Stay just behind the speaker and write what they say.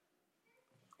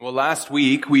Well, last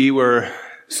week we were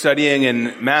studying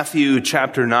in Matthew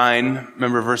chapter 9,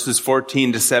 remember verses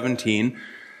 14 to 17,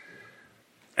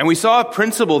 and we saw a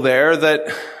principle there that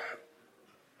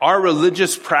our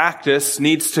religious practice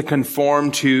needs to conform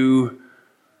to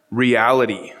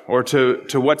reality or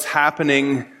to what's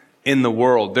happening in the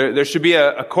world. There should be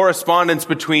a correspondence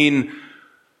between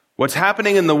what's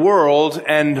happening in the world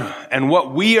and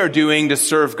what we are doing to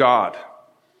serve God.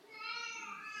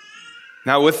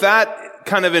 Now, with that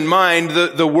kind of in mind,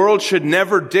 the world should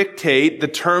never dictate the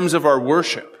terms of our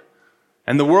worship.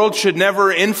 And the world should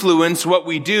never influence what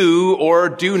we do or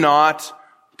do not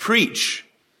preach.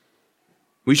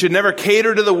 We should never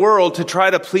cater to the world to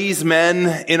try to please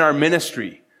men in our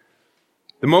ministry.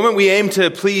 The moment we aim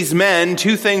to please men,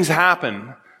 two things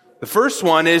happen. The first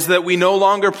one is that we no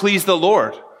longer please the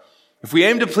Lord. If we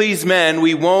aim to please men,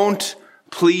 we won't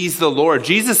please the Lord.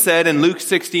 Jesus said in Luke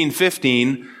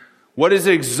 16:15, "What is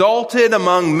exalted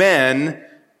among men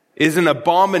is an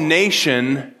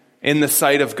abomination in the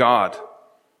sight of God."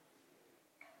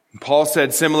 Paul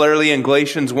said similarly in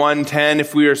Galatians 1:10,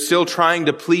 "If we are still trying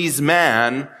to please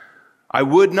man, I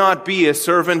would not be a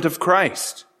servant of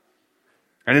Christ."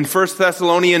 And in 1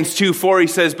 Thessalonians 2:4 he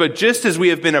says, "But just as we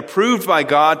have been approved by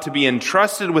God to be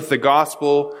entrusted with the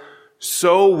gospel,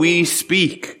 so we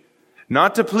speak,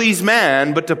 not to please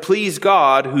man, but to please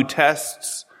God who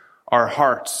tests our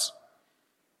hearts."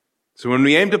 So when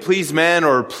we aim to please man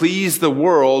or please the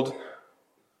world,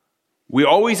 we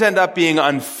always end up being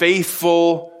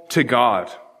unfaithful to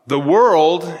God. The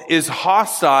world is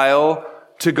hostile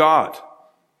to God.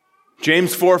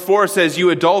 James 4:4 says, "You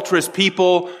adulterous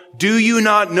people, do you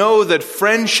not know that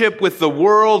friendship with the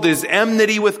world is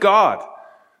enmity with God?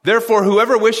 Therefore,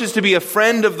 whoever wishes to be a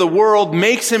friend of the world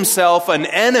makes himself an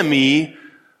enemy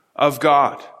of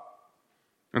God."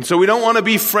 And so we don't want to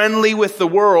be friendly with the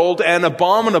world and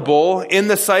abominable in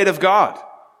the sight of God.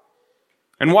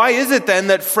 And why is it then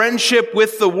that friendship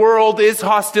with the world is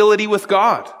hostility with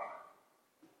God?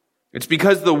 It's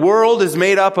because the world is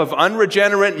made up of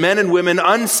unregenerate men and women,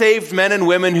 unsaved men and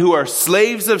women who are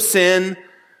slaves of sin,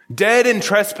 dead in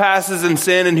trespasses and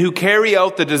sin, and who carry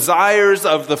out the desires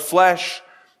of the flesh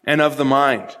and of the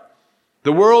mind.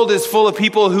 The world is full of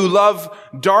people who love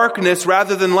darkness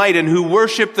rather than light and who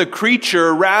worship the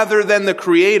creature rather than the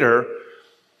Creator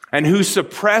and who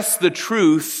suppress the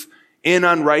truth in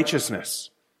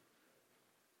unrighteousness.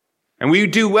 And we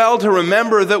do well to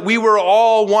remember that we were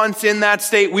all once in that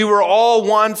state. We were all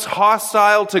once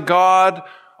hostile to God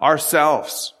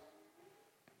ourselves.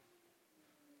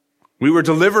 We were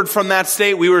delivered from that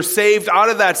state. We were saved out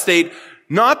of that state.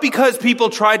 Not because people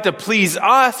tried to please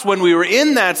us when we were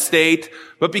in that state,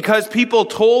 but because people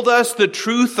told us the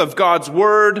truth of God's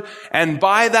word, and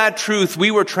by that truth we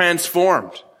were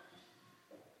transformed.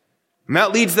 And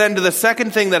that leads then to the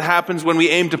second thing that happens when we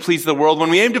aim to please the world.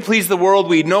 When we aim to please the world,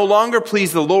 we no longer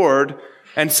please the Lord,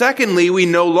 and secondly, we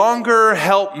no longer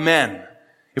help men.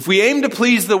 If we aim to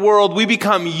please the world, we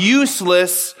become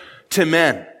useless to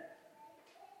men.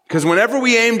 Because whenever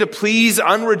we aim to please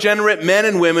unregenerate men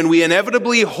and women, we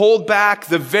inevitably hold back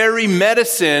the very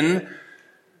medicine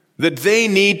that they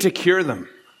need to cure them.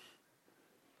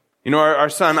 You know, our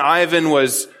son Ivan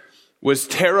was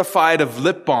terrified of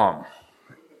lip balm,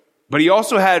 but he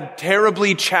also had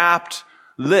terribly chapped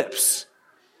lips.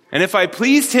 And if I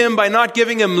pleased him by not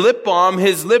giving him lip balm,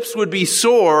 his lips would be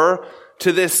sore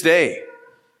to this day.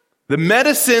 The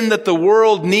medicine that the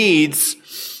world needs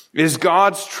is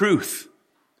God's truth.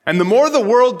 And the more the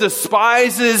world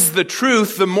despises the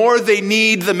truth, the more they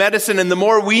need the medicine and the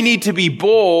more we need to be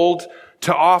bold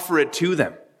to offer it to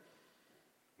them.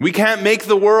 We can't make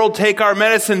the world take our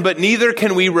medicine, but neither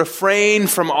can we refrain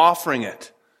from offering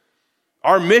it.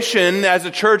 Our mission as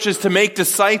a church is to make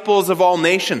disciples of all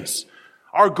nations.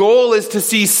 Our goal is to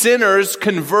see sinners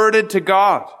converted to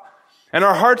God. And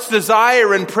our heart's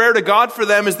desire and prayer to God for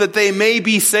them is that they may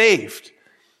be saved.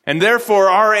 And therefore,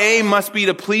 our aim must be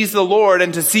to please the Lord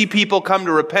and to see people come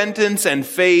to repentance and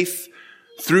faith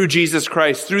through Jesus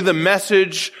Christ, through the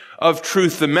message of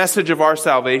truth, the message of our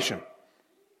salvation.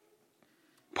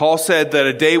 Paul said that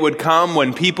a day would come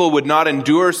when people would not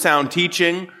endure sound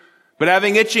teaching, but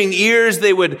having itching ears,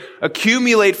 they would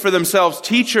accumulate for themselves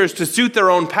teachers to suit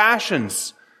their own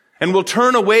passions and will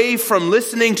turn away from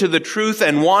listening to the truth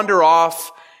and wander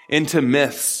off into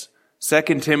myths.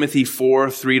 2 Timothy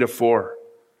 4:3-4.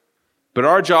 But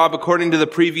our job, according to the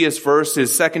previous verse,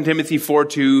 is 2 Timothy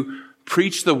 4:2,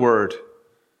 preach the word.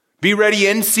 Be ready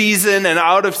in season and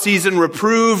out of season,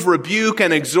 reprove, rebuke,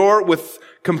 and exhort with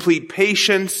complete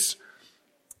patience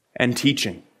and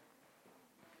teaching.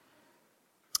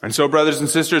 And so, brothers and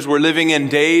sisters, we're living in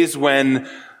days when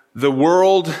the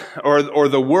world or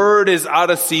the word is out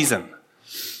of season.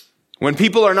 When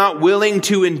people are not willing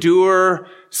to endure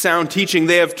sound teaching,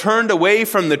 they have turned away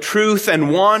from the truth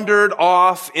and wandered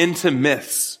off into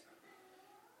myths.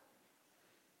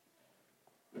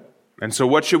 And so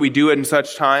what should we do in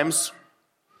such times?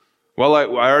 Well, I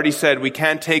already said we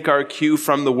can't take our cue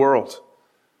from the world.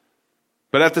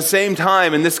 But at the same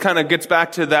time, and this kind of gets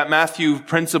back to that Matthew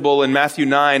principle in Matthew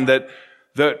 9, that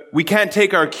we can't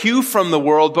take our cue from the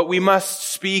world, but we must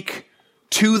speak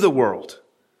to the world.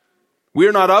 We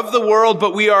are not of the world,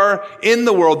 but we are in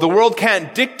the world. The world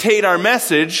can't dictate our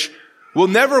message. We'll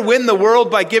never win the world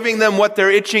by giving them what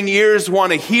their itching ears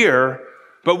want to hear,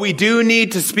 but we do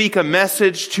need to speak a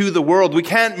message to the world. We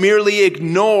can't merely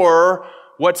ignore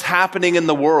what's happening in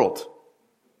the world.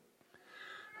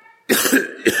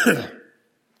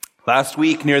 Last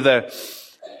week, near the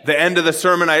end of the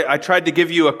sermon, I tried to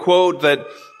give you a quote that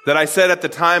I said at the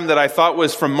time that I thought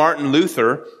was from Martin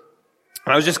Luther.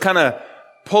 I was just kind of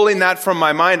pulling that from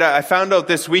my mind. I found out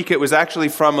this week it was actually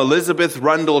from Elizabeth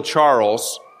Rundle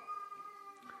Charles.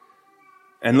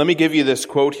 And let me give you this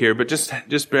quote here, but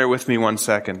just bear with me 1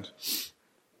 second.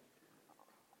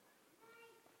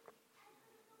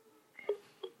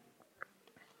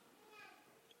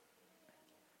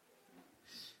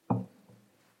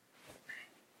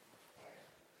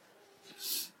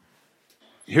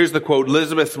 Here's the quote.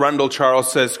 Elizabeth Rundle Charles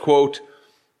says, quote,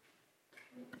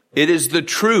 "It is the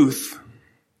truth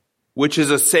which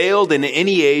is assailed in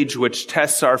any age which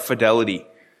tests our fidelity.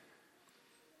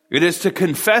 It is to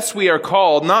confess we are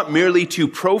called, not merely to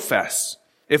profess.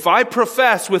 If I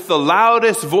profess with the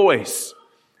loudest voice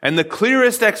and the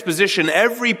clearest exposition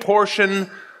every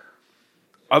portion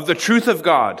of the truth of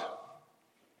God,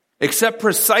 except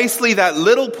precisely that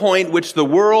little point which the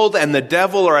world and the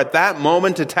devil are at that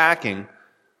moment attacking,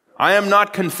 I am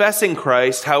not confessing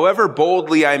Christ, however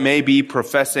boldly I may be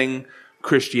professing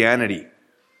Christianity.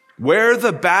 Where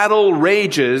the battle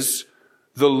rages,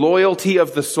 the loyalty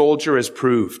of the soldier is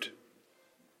proved.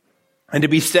 And to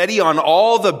be steady on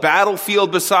all the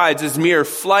battlefield besides is mere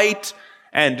flight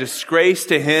and disgrace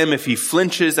to him if he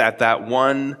flinches at that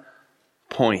one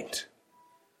point."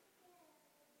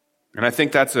 And I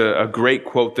think that's a great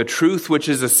quote. The truth which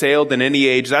is assailed in any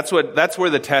age, that's where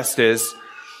the test is.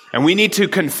 And we need to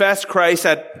confess Christ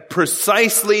at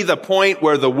precisely the point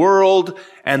where the world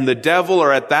and the devil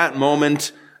are at that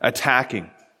moment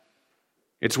attacking.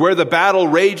 It's where the battle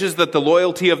rages that the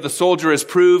loyalty of the soldier is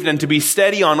proved, and to be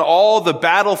steady on all the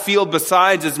battlefield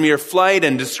besides is mere flight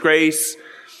and disgrace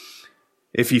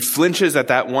if he flinches at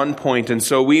that one point. And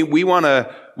so we want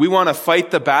to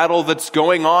fight the battle that's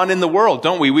going on in the world,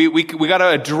 don't we? We got to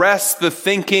address the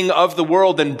thinking of the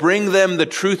world and bring them the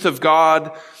truth of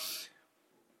God.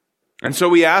 And so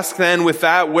we ask then with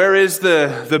that, where is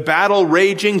the battle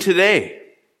raging today?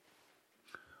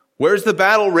 Where's the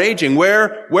battle raging?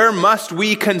 Where must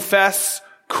we confess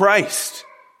Christ?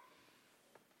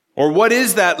 Or what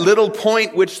is that little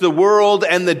point which the world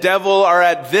and the devil are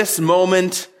at this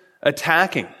moment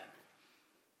attacking?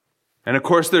 And of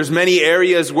course, there's many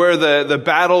areas where the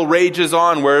battle rages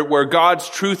on, where God's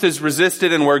truth is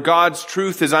resisted and where God's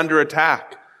truth is under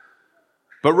attack.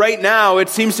 But right now, it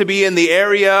seems to be in the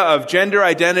area of gender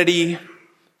identity,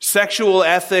 sexual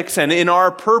ethics, and in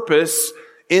our purpose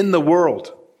in the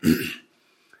world.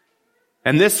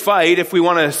 And this fight, if we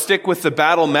want to stick with the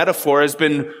battle metaphor, has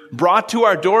been brought to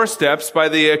our doorsteps by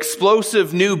the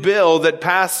explosive new bill that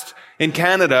passed in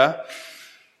Canada.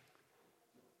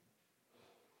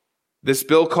 This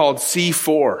bill called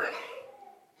C-4.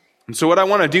 And so what I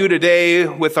want to do today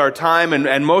with our time,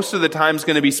 and most of the time is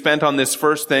going to be spent on this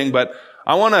first thing, but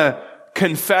I want to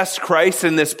confess Christ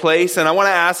in this place, and I want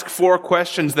to ask 4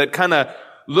 questions that kind of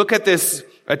look at this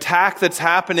attack that's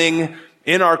happening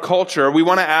in our culture. We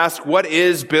want to ask, what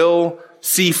is Bill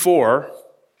C-4?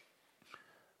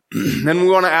 Then we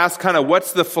want to ask kind of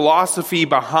what's the philosophy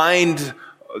behind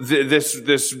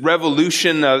this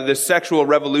revolution, this sexual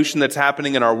revolution that's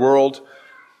happening in our world.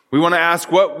 We want to ask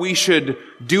what we should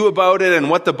do about it and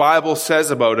what the Bible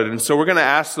says about it. And so we're going to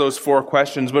ask those 4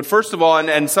 questions. But first of all,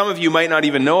 and some of you might not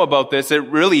even know about this, it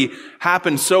really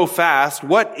happened so fast.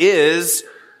 What is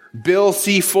Bill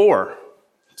C-4?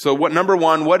 So number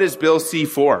 1, what is Bill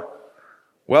C-4?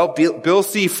 Well, Bill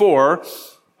C-4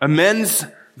 amends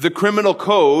the criminal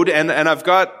code, and I've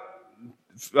got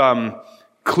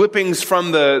clippings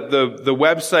from the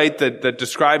website that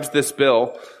describes this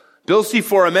bill. Bill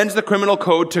C-4 amends the criminal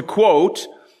code to, quote,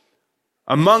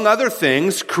 among other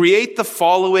things, create the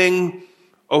following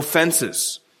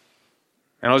offenses.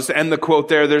 And I'll just end the quote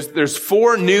there. There's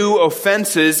 4 new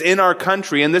offenses in our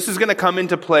country, and this is going to come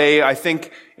into play, I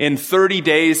think, in 30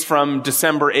 days from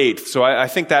December 8th. So I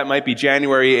think that might be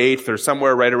January 8th or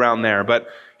somewhere right around there. But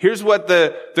here's what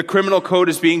the criminal code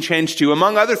is being changed to.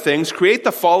 Among other things, create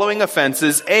the following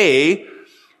offenses. A,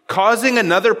 causing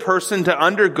another person to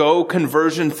undergo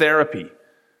conversion therapy.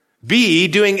 B,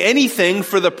 doing anything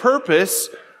for the purpose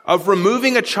of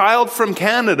removing a child from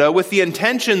Canada with the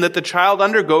intention that the child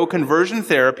undergo conversion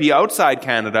therapy outside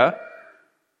Canada.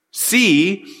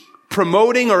 C,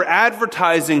 promoting or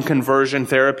advertising conversion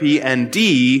therapy. And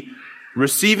D,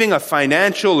 receiving a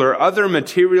financial or other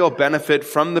material benefit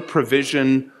from the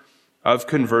provision of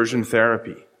conversion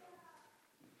therapy.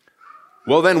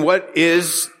 Well, then what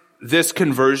is this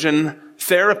conversion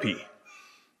therapy?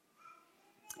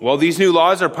 Well, these new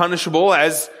laws are punishable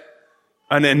as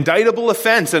an indictable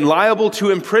offense and liable to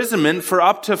imprisonment for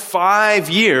up to 5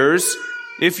 years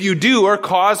if you do or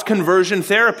cause conversion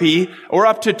therapy, or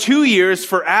up to 2 years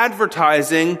for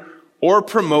advertising or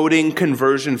promoting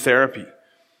conversion therapy.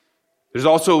 There's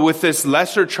also with this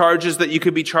lesser charges that you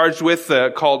could be charged with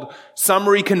called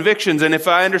summary convictions. And if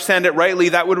I understand it rightly,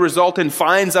 that would result in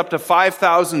fines up to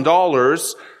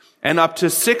 $5,000 and up to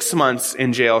 6 months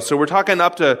in jail. So we're talking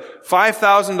up to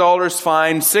 $5,000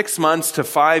 fine, 6 months to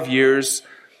 5 years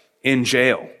in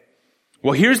jail.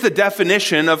 Well, here's the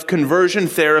definition of conversion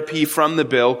therapy from the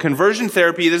bill. Conversion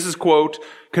therapy, this is quote,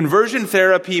 conversion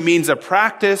therapy means a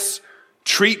practice,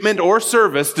 treatment, or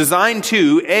service designed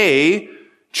to A,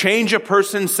 change a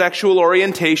person's sexual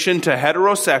orientation to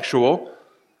heterosexual,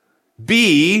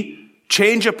 B,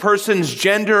 change a person's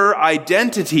gender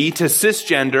identity to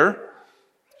cisgender,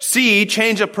 C,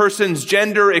 change a person's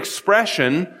gender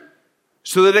expression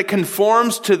so that it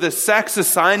conforms to the sex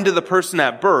assigned to the person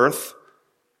at birth.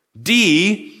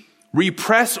 D,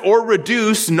 repress or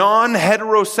reduce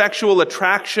non-heterosexual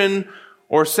attraction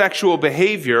or sexual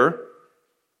behavior.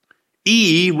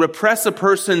 E, repress a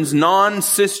person's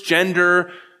non-cisgender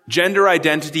gender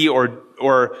identity,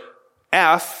 or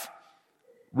F,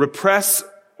 repress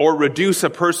or reduce a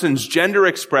person's gender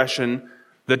expression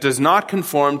that does not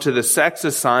conform to the sex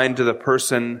assigned to the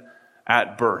person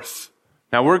at birth.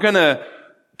 Now, we're going to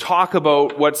talk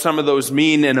about what some of those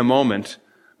mean in a moment.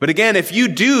 But again, if you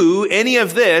do any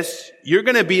of this, you're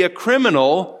going to be a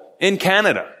criminal in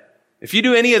Canada. If you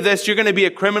do any of this, you're going to be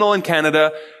a criminal in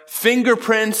Canada.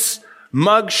 Fingerprints,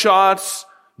 mugshots,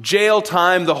 jail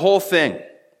time, the whole thing.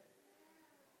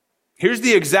 Here's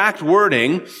the exact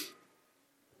wording.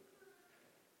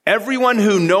 Everyone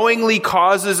who knowingly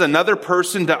causes another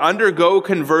person to undergo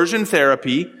conversion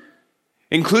therapy,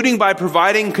 including by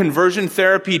providing conversion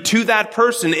therapy to that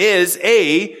person, is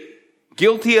A,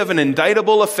 guilty of an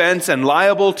indictable offense and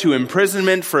liable to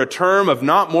imprisonment for a term of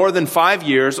not more than 5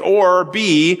 years, or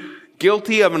B,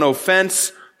 guilty of an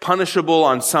offense punishable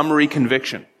on summary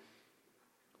conviction.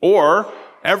 Or,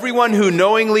 everyone who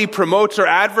knowingly promotes or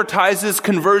advertises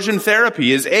conversion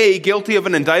therapy is A, guilty of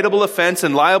an indictable offense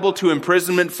and liable to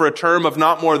imprisonment for a term of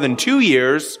not more than 2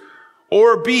 years,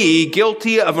 or B,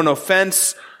 guilty of an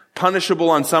offense punishable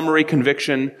on summary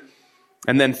conviction.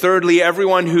 And then thirdly,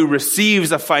 everyone who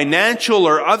receives a financial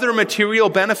or other material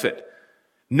benefit,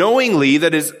 knowingly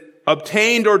that is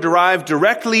obtained or derived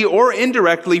directly or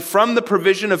indirectly from the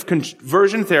provision of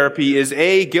conversion therapy, is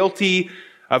A, guilty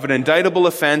of an indictable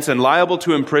offense and liable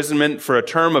to imprisonment for a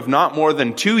term of not more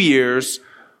than 2 years,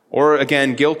 or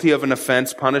again, guilty of an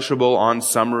offense punishable on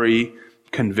summary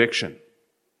conviction.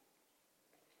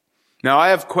 Now, I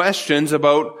have questions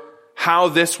about how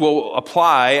this will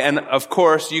apply, and of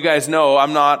course, you guys know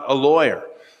I'm not a lawyer.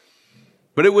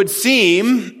 But it would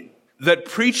seem that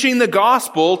preaching the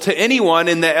gospel to anyone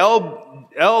in the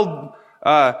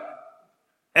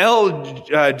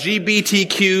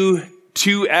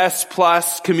LGBTQ2S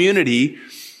plus community,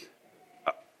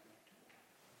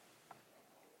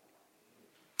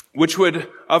 which would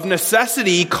of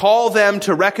necessity call them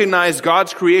to recognize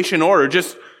God's creation order,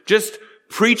 just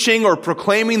preaching or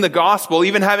proclaiming the gospel,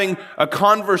 even having a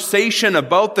conversation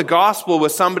about the gospel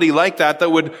with somebody like that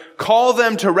would call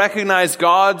them to recognize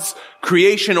God's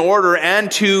creation order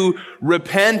and to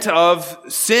repent of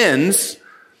sins,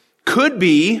 could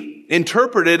be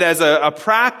interpreted as a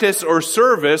practice or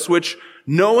service which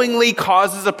knowingly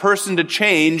causes a person to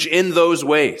change in those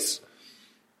ways.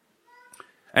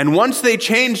 And once they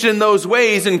changed in those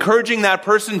ways, encouraging that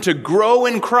person to grow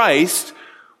in Christ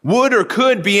would or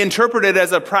could be interpreted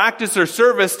as a practice or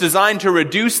service designed to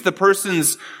reduce the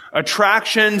person's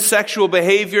attraction, sexual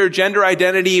behavior, gender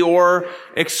identity, or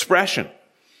expression.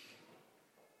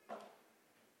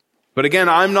 But again,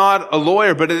 I'm not a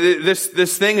lawyer, but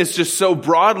this thing is just so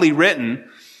broadly written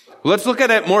let's look at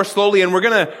it more slowly, and we're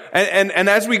going to, and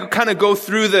as we kind of go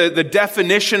through the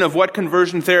definition of what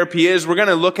conversion therapy is, we're going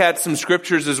to look at some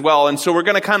scriptures as well. And so we're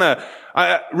going to kind of,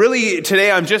 really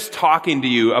today I'm just talking to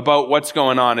you about what's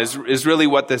going on is really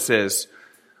what this is.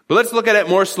 But let's look at it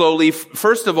more slowly.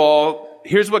 First of all,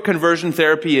 here's what conversion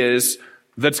therapy is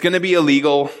that's going to be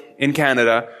illegal in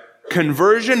Canada.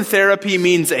 Conversion therapy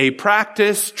means a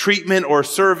practice, treatment, or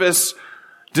service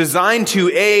designed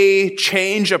to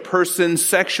change a person's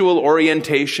sexual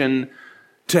orientation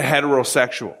to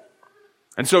heterosexual.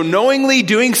 And so knowingly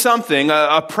doing something,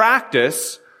 a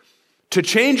practice, to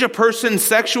change a person's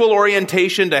sexual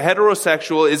orientation to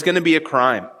heterosexual is going to be a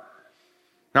crime.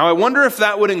 Now, I wonder if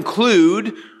that would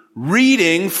include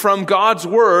reading from God's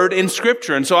word in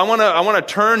Scripture. And so I want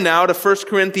to turn now to 1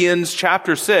 Corinthians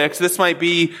chapter 6. This might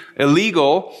be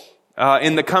illegal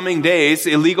in the coming days,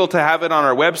 illegal to have it on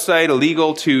our website,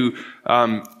 illegal to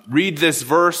read this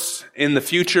verse in the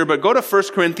future. But go to 1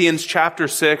 Corinthians chapter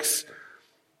 6,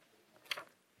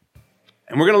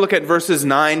 and we're going to look at verses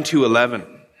 9 to 11.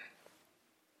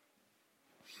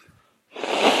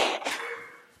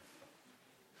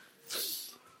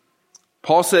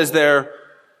 Paul says there,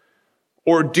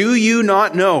 "Or do you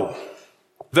not know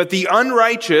that the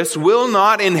unrighteous will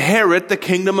not inherit the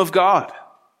kingdom of God?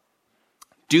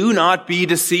 Do not be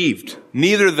deceived.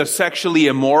 Neither the sexually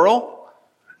immoral,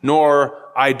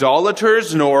 nor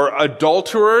idolaters, nor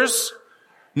adulterers,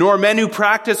 nor men who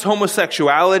practice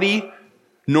homosexuality,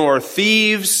 nor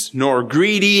thieves, nor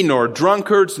greedy, nor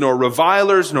drunkards, nor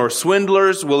revilers, nor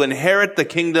swindlers will inherit the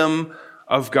kingdom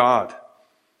of God.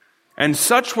 And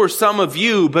such were some of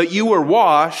you, but you were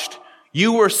washed,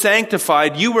 you were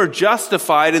sanctified, you were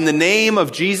justified in the name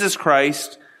of Jesus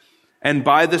Christ and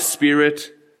by the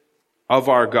Spirit of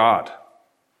our God."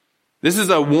 This is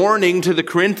a warning to the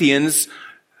Corinthians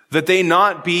that they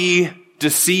not be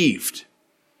deceived.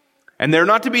 And they're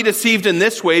not to be deceived in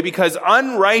this way because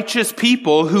unrighteous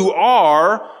people who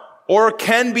are or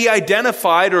can be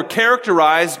identified or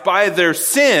characterized by their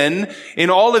sin in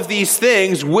all of these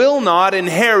things will not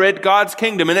inherit God's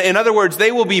kingdom. In other words,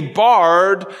 they will be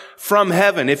barred from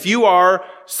heaven. If you are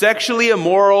sexually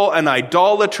immoral, an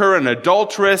idolater, an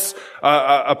adulteress,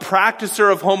 a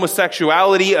practicer of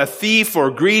homosexuality, a thief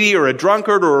or greedy or a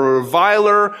drunkard or a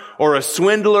reviler or a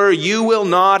swindler, you will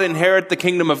not inherit the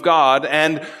kingdom of God.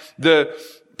 And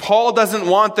Paul doesn't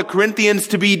want the Corinthians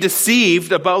to be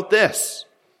deceived about this.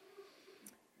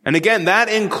 And again, that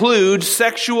includes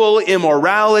sexual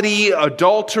immorality,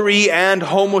 adultery, and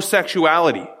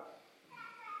homosexuality.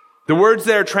 The words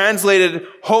there translated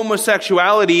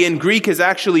homosexuality in Greek is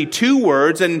actually two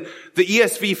words, and the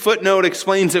ESV footnote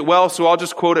explains it well, so I'll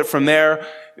just quote it from there.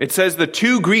 It says the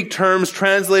two Greek terms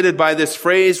translated by this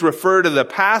phrase refer to the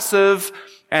passive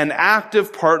and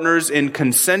active partners in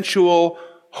consensual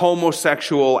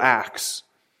homosexual acts.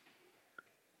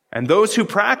 And those who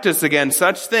practice against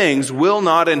such things will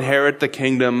not inherit the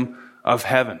kingdom of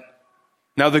heaven.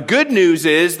 Now, the good news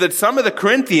is that some of the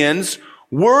Corinthians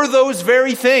were those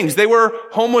very things. They were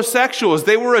homosexuals.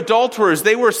 They were adulterers.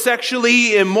 They were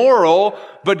sexually immoral,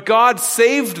 but God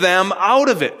saved them out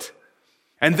of it.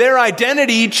 And their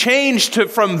identity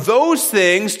changed from those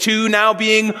things to now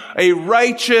being a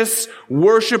righteous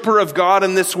worshiper of God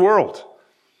in this world.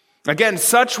 Again,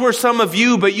 such were some of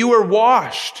you, but you were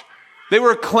washed. They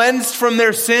were cleansed from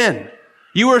their sin.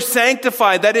 You were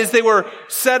sanctified. That is, they were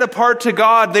set apart to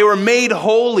God. They were made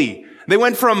holy. They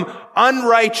went from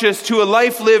unrighteous to a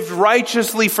life lived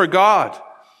righteously for God.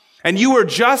 And you were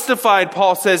justified,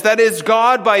 Paul says. That is,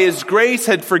 God by His grace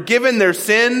had forgiven their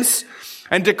sins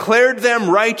and declared them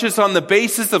righteous on the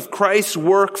basis of Christ's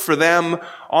work for them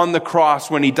on the cross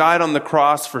when He died on the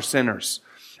cross for sinners.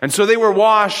 And so they were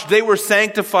washed, they were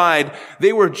sanctified,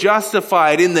 they were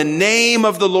justified in the name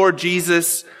of the Lord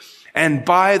Jesus and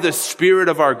by the Spirit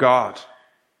of our God.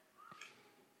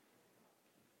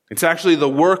 It's actually the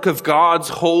work of God's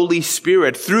Holy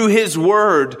Spirit through His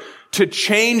Word to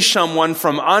change someone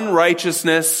from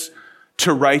unrighteousness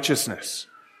to righteousness.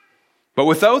 But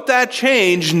without that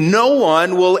change, no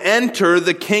one will enter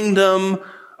the kingdom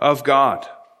of God.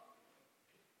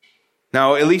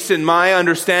 Now, at least in my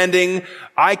understanding,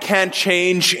 I can't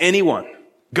change anyone.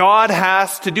 God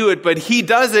has to do it, but He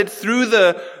does it through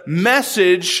the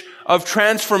message of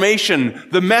transformation,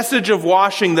 the message of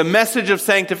washing, the message of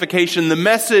sanctification, the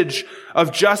message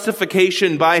of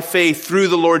justification by faith through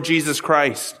the Lord Jesus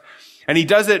Christ. And He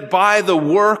does it by the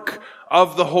work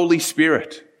of the Holy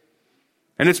Spirit.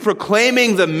 And it's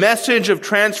proclaiming the message of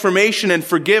transformation and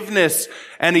forgiveness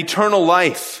and eternal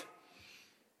life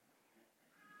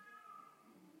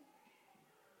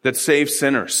that saves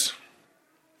sinners.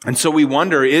 And so we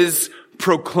wonder, is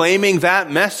proclaiming that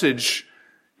message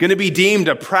going to be deemed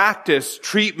a practice,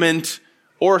 treatment,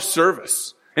 or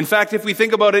service? In fact, if we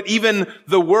think about it, even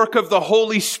the work of the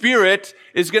Holy Spirit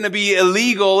is going to be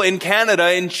illegal in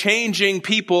Canada in changing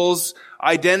people's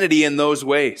identity in those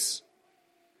ways.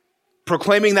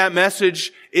 Proclaiming that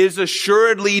message is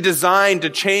assuredly designed to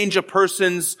change a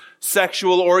person's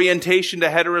sexual orientation to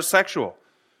heterosexual.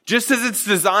 Just as it's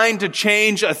designed to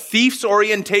change a thief's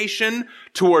orientation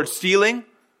towards stealing,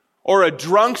 or a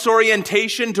drunk's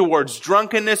orientation towards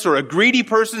drunkenness, or a greedy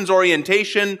person's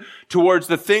orientation towards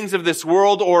the things of this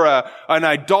world, or an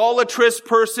idolatrous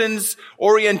person's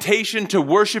orientation to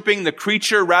worshiping the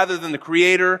creature rather than the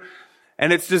Creator.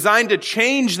 And it's designed to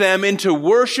change them into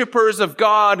worshipers of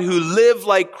God who live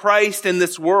like Christ in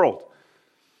this world.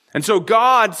 And so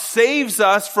God saves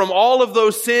us from all of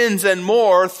those sins and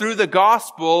more through the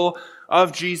gospel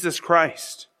of Jesus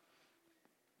Christ.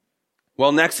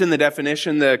 Well, next in the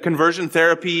definition, the conversion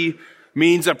therapy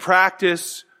means a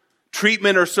practice,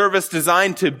 treatment, or service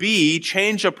designed to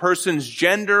change a person's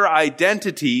gender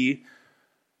identity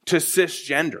to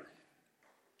cisgender.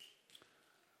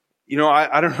 You know,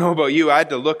 I don't know about you, I had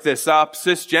to look this up.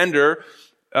 Cisgender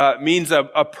means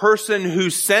a person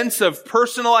whose sense of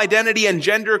personal identity and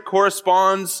gender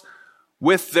corresponds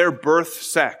with their birth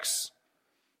sex.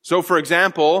 So, for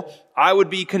example, I would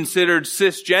be considered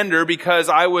cisgender because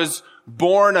I was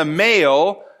born a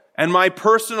male, and my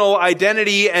personal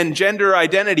identity and gender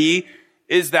identity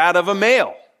is that of a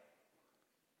male.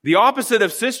 The opposite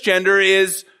of cisgender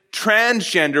is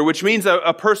transgender, which means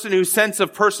a person whose sense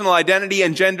of personal identity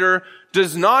and gender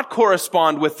does not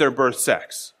correspond with their birth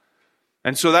sex.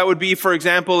 And so that would be, for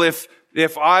example, if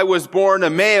I was born a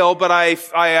male, but I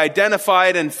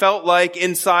identified and felt like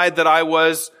inside that I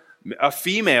was a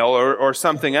female or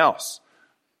something else.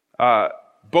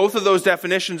 Both of those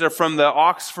definitions are from the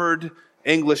Oxford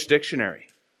English Dictionary.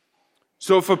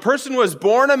 So if a person was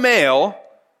born a male,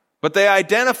 but they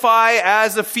identify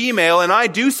as a female, and I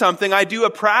do a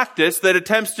practice that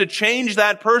attempts to change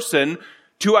that person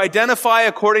to identify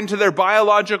according to their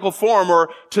biological form or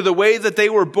to the way that they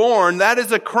were born, that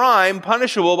is a crime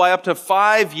punishable by up to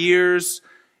 5 years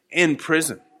in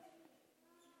prison.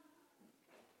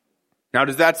 Now,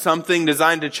 does that something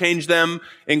designed to change them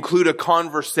include a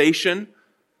conversation,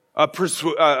 a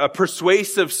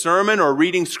persuasive sermon, or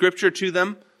reading scripture to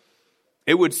them?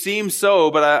 It would seem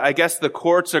so, but I guess the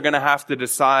courts are going to have to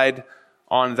decide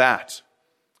on that.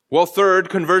 Well, third,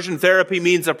 conversion therapy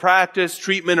means a practice,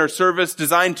 treatment, or service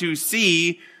designed to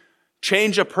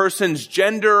change a person's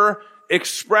gender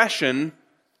expression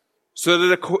so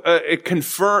that it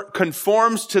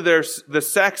conforms to the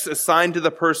sex assigned to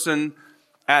the person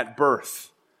at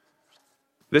birth.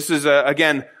 This is,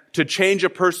 again, to change a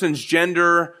person's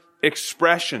gender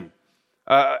expression.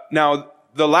 Now,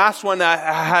 the last one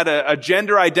had a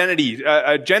gender identity.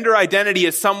 A gender identity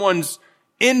is someone's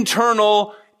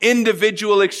internal,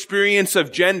 individual experience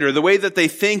of gender, the way that they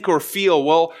think or feel.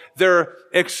 Well, their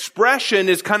expression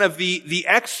is kind of the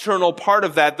external part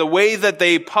of that, the way that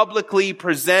they publicly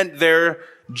present their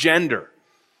gender.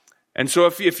 And so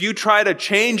if you try to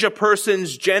change a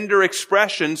person's gender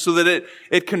expression so that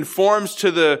it conforms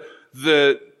to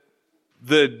the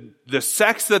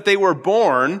sex that they were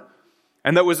born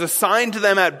and that was assigned to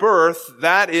them at birth,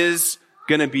 that is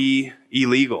going to be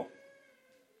illegal.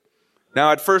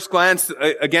 Now, at first glance,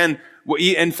 again,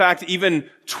 in fact, even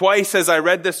twice as I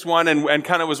read this one and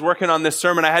kind of was working on this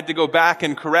sermon, I had to go back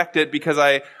and correct it because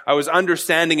I was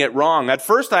understanding it wrong. At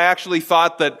first, I actually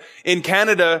thought that in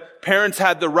Canada, parents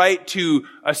had the right to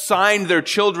assign their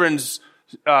children's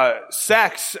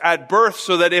sex at birth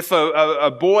so that if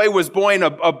a boy was born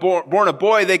a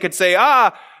boy, they could say,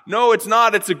 no, it's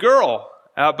not, it's a girl.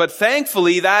 But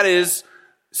thankfully, that is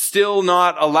still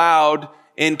not allowed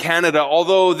in Canada,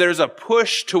 although there's a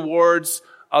push towards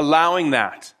allowing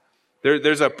that.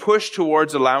 There's a push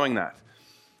towards allowing that.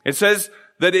 It says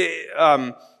that,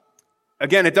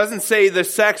 again, it doesn't say the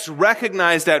sex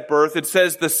recognized at birth. It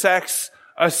says the sex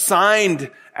assigned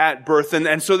at birth.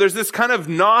 And so there's this kind of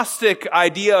Gnostic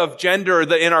idea of gender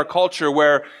in our culture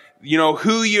where,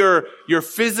 who your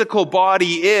physical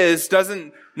body is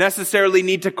doesn't necessarily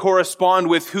need to correspond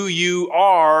with who you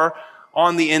are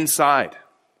on the inside.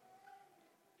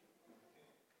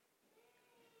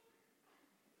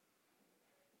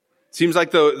 Seems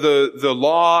like the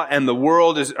law and the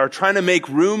world are trying to make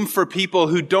room for people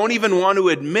who don't even want to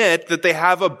admit that they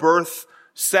have a birth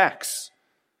sex.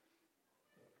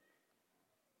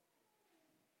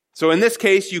 So in this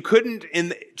case, you couldn't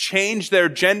change their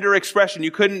gender expression.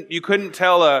 You couldn't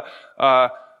tell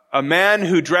a man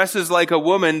who dresses like a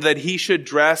woman that he should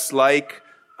dress like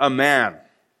a man.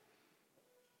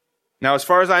 Now, as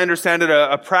far as I understand it,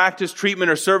 a practice,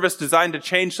 treatment, or service designed to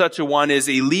change such a one is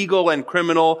illegal and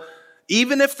criminal,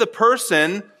 even if the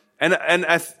person,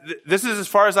 this is as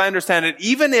far as I understand it,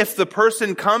 even if the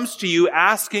person comes to you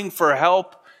asking for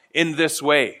help in this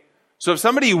way. So if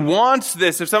somebody wants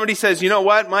this, if somebody says, you know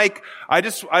what, Mike, I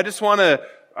just want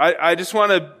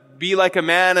to be like a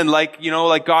man and like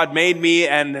God made me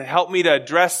and help me to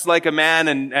dress like a man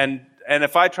and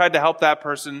if I tried to help that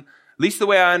person, at least the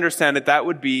way I understand it, that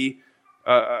would be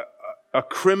a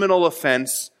criminal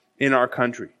offense in our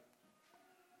country.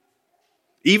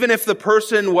 Even if the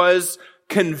person was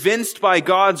convinced by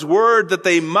God's word that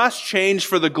they must change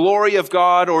for the glory of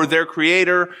God or their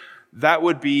creator, that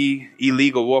would be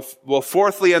illegal. Well,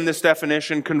 fourthly, in this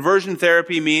definition, conversion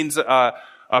therapy means a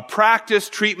practice,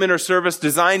 treatment, or service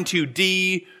designed to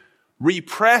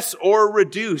repress or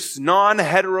reduce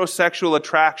non-heterosexual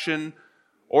attraction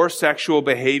or sexual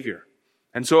behavior.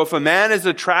 And so if a man is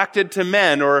attracted to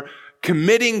men or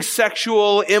committing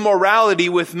sexual immorality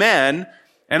with men,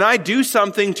 and I do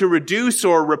something to reduce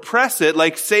or repress it,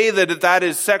 like say that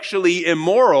is sexually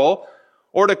immoral,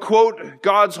 or to quote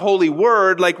God's holy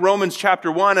word, like Romans chapter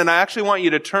 1, and I actually want you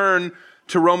to turn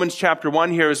to Romans chapter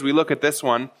 1 here as we look at this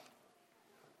one.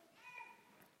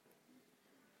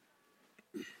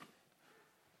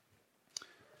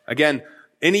 Again,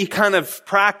 any kind of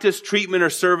practice, treatment, or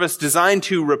service designed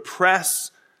to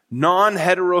repress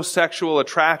non-heterosexual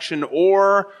attraction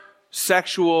or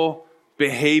sexual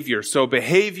behavior. So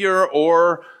behavior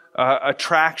or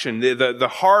attraction, the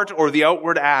heart or the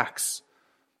outward acts.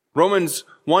 Romans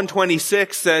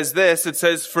 1:26 says this, it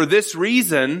says, "For this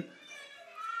reason,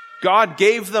 God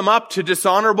gave them up to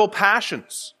dishonorable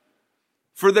passions.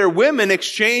 For their women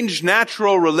exchanged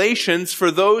natural relations for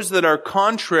those that are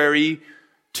contrary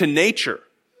to nature."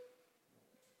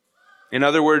 In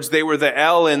other words, they were the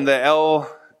L in the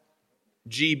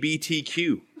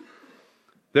LGBTQ.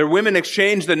 Their women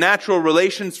exchanged the natural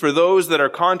relations for those that are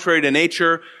contrary to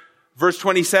nature. Verse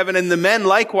 27, "And the men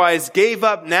likewise gave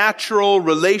up natural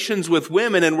relations with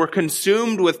women and were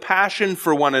consumed with passion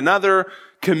for one another,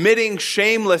 committing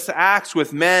shameless acts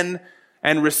with men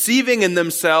and receiving in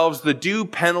themselves the due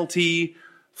penalty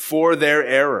for their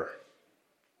error."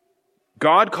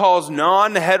 God calls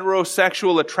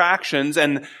non-heterosexual attractions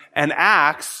and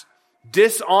acts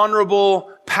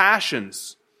dishonorable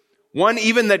passions. One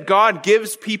even that God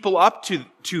gives people up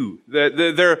to.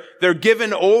 They're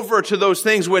given over to those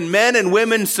things when men and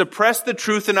women suppress the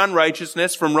truth in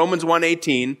unrighteousness from Romans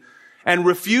 1:18 and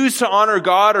refuse to honor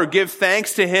God or give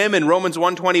thanks to Him in Romans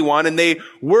 1:21, and they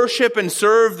worship and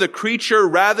serve the creature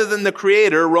rather than the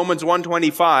Creator, Romans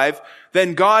 1:25,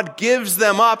 then God gives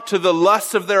them up to the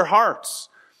lusts of their hearts.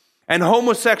 And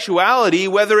homosexuality,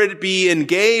 whether it be in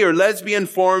gay or lesbian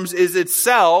forms, is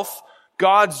itself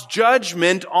God's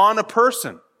judgment on a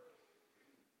person.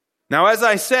 Now, as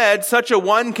I said, such a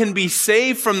one can be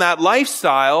saved from that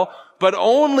lifestyle, but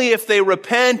only if they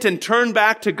repent and turn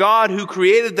back to God who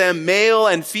created them male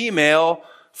and female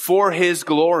for His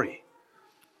glory.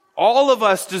 All of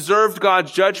us deserved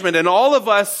God's judgment, and all of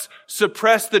us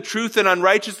suppressed the truth in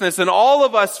unrighteousness, and all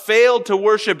of us failed to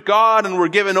worship God and were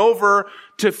given over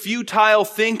to futile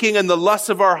thinking and the lusts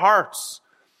of our hearts.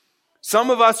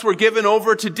 Some of us were given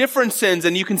over to different sins,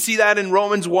 and you can see that in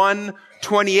Romans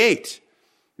 1:28.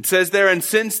 It says there, "And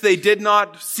since they did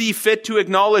not see fit to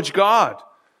acknowledge God,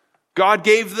 God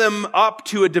gave them up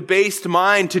to a debased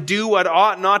mind to do what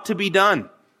ought not to be done.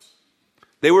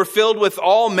 They were filled with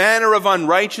all manner of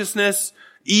unrighteousness,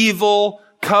 evil,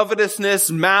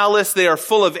 covetousness, malice. They are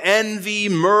full of envy,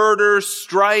 murder,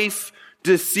 strife,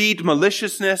 deceit,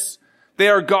 maliciousness. They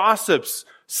are gossips,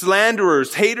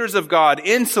 slanderers, haters of God,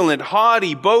 insolent,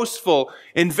 haughty, boastful,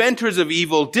 inventors of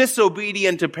evil,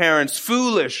 disobedient to parents,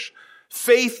 foolish,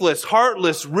 faithless,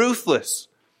 heartless, ruthless.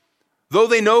 Though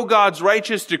they know God's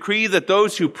righteous decree that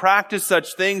those who practice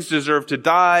such things deserve to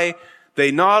die,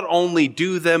 they not only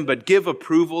do them, but give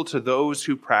approval to those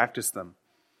who practice them."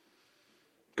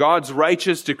 God's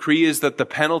righteous decree is that the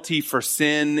penalty for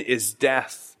sin is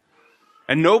death.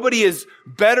 And nobody is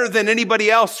better than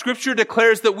anybody else. Scripture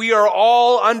declares that we are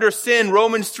all under sin.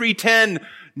 Romans 3:10,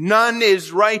 "None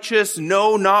is righteous,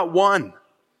 no, not one."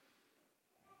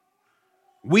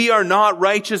 We are not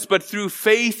righteous, but through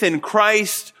faith in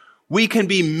Christ, we can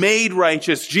be made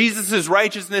righteous. Jesus'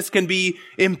 righteousness can be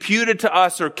imputed to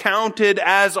us or counted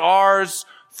as ours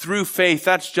through faith.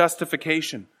 That's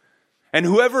justification. And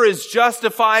whoever is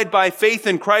justified by faith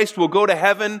in Christ will go to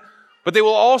heaven, but they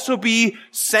will also be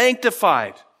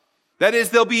sanctified. That is,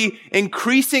 they'll be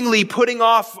increasingly putting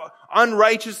off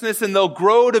unrighteousness and they'll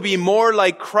grow to be more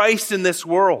like Christ in this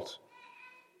world.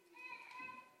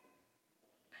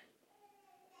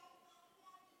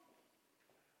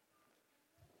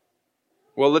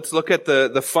 Well, let's look at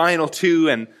the final two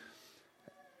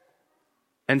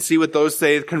and see what those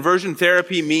say. Conversion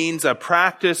therapy means a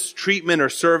practice, treatment, or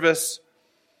service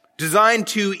designed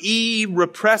to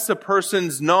repress a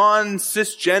person's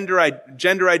non-cisgender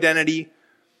gender identity,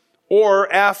 or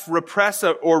F, repress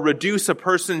or reduce a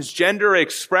person's gender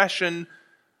expression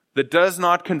that does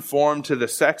not conform to the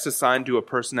sex assigned to a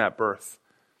person at birth.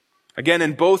 Again,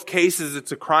 in both cases,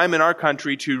 it's a crime in our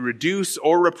country to reduce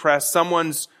or repress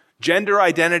someone's gender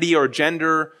identity or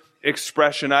gender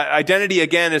expression. Identity,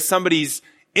 again, is somebody's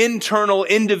internal,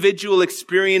 individual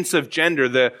experience of gender,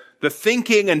 the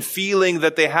thinking and feeling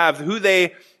that they have, who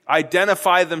they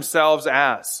identify themselves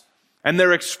as. And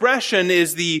their expression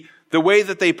is the way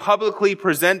that they publicly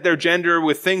present their gender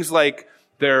with things like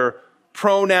their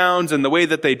pronouns and the way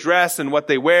that they dress and what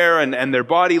they wear and their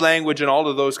body language and all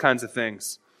of those kinds of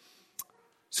things.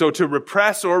 So to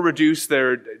repress or reduce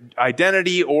their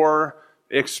identity or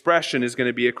expression is going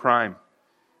to be a crime.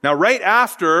 Now, right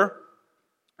after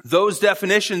those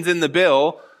definitions in the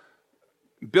bill,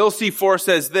 Bill C-4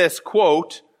 says this,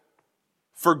 quote,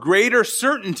 "For greater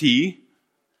certainty,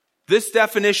 this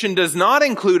definition does not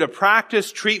include a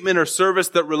practice, treatment, or service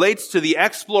that relates to the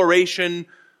exploration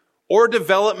or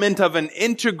development of an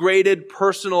integrated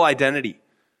personal identity,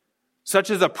 such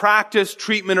as a practice,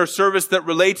 treatment, or service that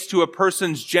relates to a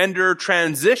person's gender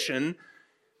transition,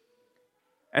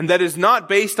 and that is not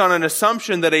based on an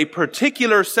assumption that a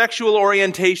particular sexual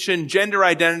orientation, gender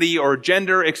identity, or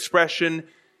gender expression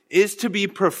is to be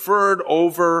preferred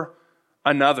over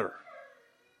another."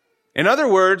 In other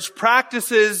words,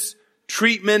 practices,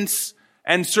 treatments,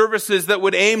 and services that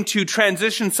would aim to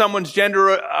transition someone's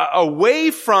gender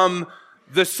away from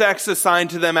the sex assigned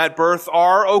to them at birth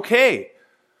are okay,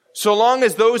 so long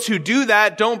as those who do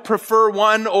that don't prefer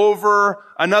one over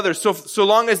another, so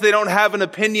long as they don't have an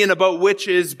opinion about which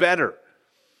is better.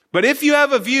 But if you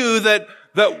have a view that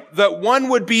one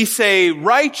would be, say,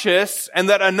 righteous and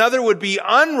that another would be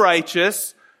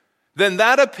unrighteous, then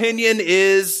that opinion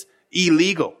is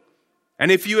illegal. And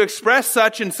if you express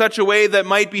such in such a way that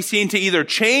might be seen to either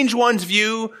change one's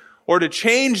view or to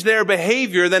change their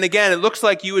behavior, then again, it looks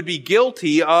like you would be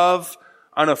guilty of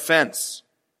an offense.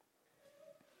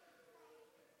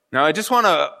 Now, I just want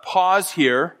to pause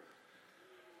here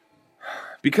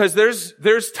because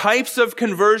there's types of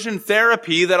conversion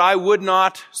therapy that I would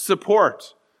not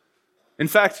support. In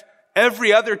fact,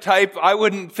 every other type I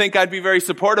wouldn't think I'd be very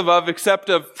supportive of, except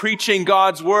of preaching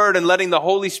God's word and letting the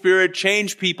Holy Spirit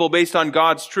change people based on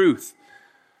God's truth.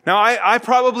 Now, I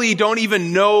probably don't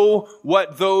even know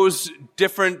what those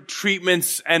different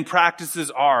treatments and practices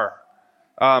are.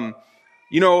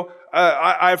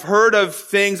 I've heard of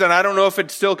things, and I don't know if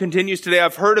it still continues today.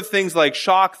 I've heard of things like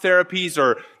shock therapies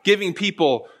or giving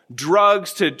people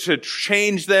drugs to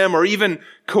change them, or even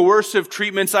coercive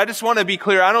treatments. I just want to be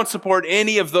clear. I don't support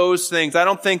any of those things. I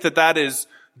don't think that is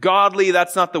godly.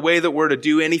 That's not the way that we're to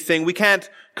do anything. We can't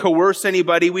coerce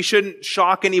anybody. We shouldn't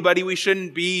shock anybody. We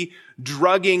shouldn't be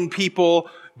drugging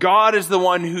people. God is the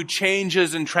one who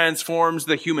changes and transforms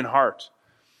the human heart.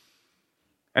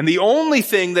 And the only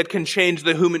thing that can change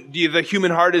the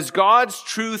human heart is God's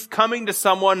truth coming to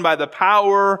someone by the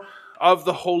power of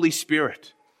the Holy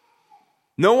Spirit.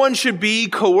 No one should be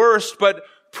coerced, but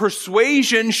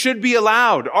persuasion should be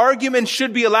allowed. Arguments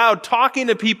should be allowed. Talking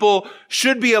to people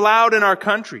should be allowed in our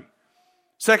country.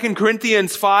 2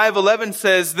 Corinthians 5:11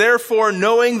 says, "Therefore,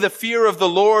 knowing the fear of the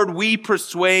Lord, we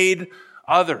persuade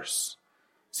others."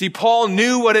 See, Paul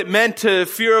knew what it meant to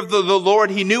fear of the Lord.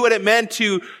 He knew what it meant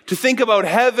to think about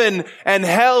heaven and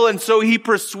hell, and so he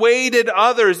persuaded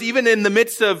others. Even in the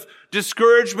midst of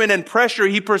discouragement and pressure,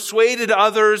 he persuaded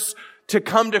others to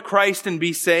come to Christ and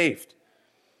be saved.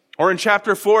 Or in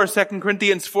chapter 4, 2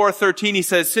 Corinthians 4:13, he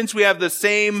says, "Since we have the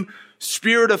same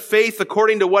spirit of faith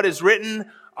according to what is written,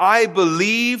 I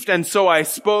believed and so I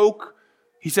spoke."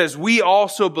 He says, "We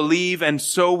also believe and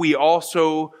so we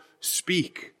also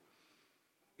speak."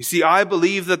 You see, I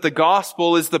believe that the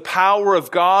gospel is the power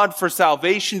of God for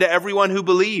salvation to everyone who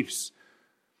believes,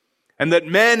 and that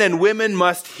men and women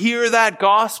must hear that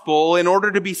gospel in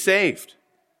order to be saved.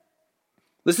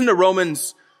 Listen to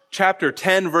Romans chapter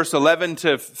 10, verse 11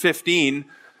 to 15. It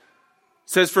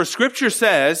says, "For Scripture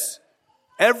says,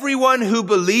 everyone who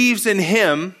believes in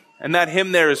him," and that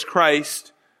him there is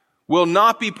Christ, "will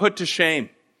not be put to shame.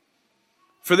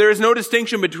 For there is no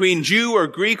distinction between Jew or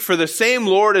Greek, for the same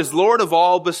Lord is Lord of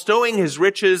all, bestowing his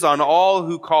riches on all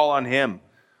who call on him.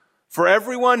 For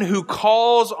everyone who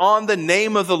calls on the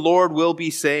name of the Lord will be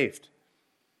saved.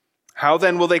 How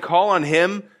then will they call on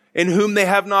him in whom they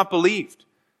have not believed?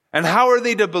 And how are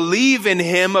they to believe in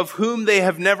him of whom they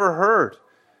have never heard?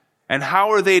 And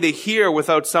how are they to hear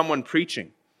without someone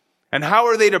preaching? And how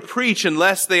are they to preach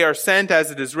unless they are sent,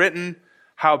 as it is written,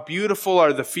 how beautiful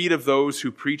are the feet of those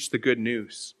who preach the good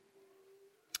news?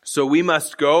 So we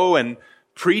must go and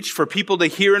preach for people to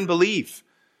hear and believe.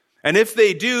 And if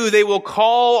they do, they will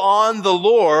call on the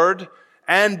Lord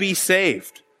and be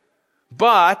saved.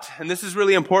 But, and this is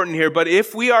really important here, but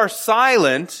if we are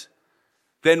silent,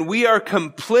 then we are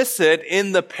complicit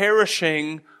in the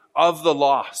perishing of the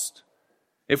lost.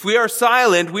 If we are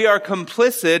silent, we are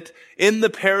complicit in the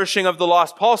perishing of the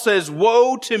lost. Paul says,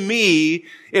 woe to me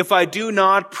if I do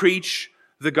not preach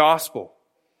the gospel.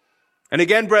 And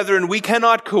again, brethren, we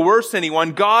cannot coerce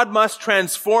anyone. God must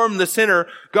transform the sinner.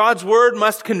 God's word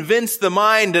must convince the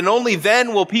mind, and only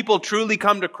then will people truly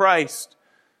come to Christ.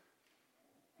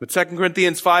 But 2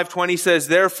 Corinthians 5:20 says,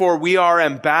 therefore we are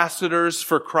ambassadors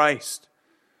for Christ.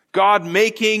 God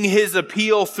making his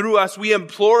appeal through us, we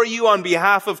implore you on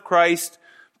behalf of Christ,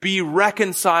 be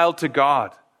reconciled to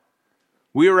God.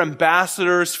 We are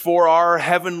ambassadors for our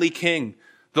heavenly King,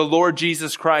 the Lord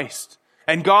Jesus Christ.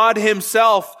 And God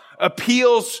himself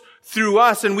appeals through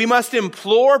us, and we must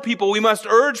implore people, we must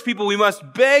urge people, we must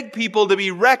beg people to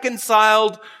be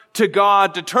reconciled to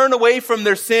God, to turn away from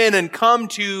their sin and come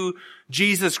to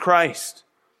Jesus Christ.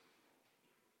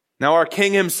 Now our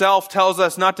King himself tells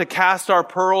us not to cast our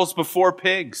pearls before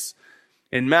pigs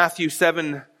in Matthew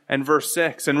 7 and verse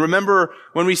 6. And remember,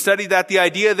 when we studied that, the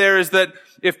idea there is that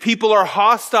if people are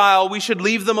hostile, we should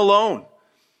leave them alone.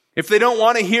 If they don't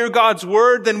want to hear God's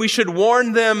word, then we should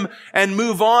warn them and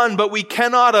move on, but we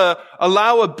cannot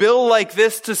allow a bill like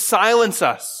this to silence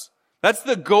us. That's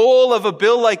the goal of a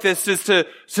bill like this, is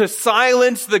to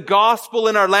silence the gospel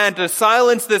in our land, to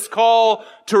silence this call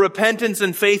to repentance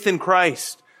and faith in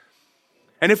Christ.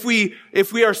 And if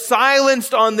we are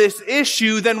silenced on this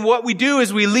issue, then what we do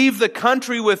is we leave the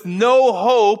country with no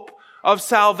hope of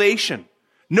salvation.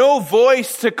 No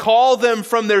voice to call them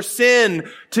from their sin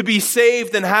to be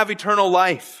saved and have eternal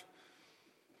life.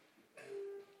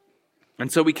 And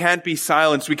so we can't be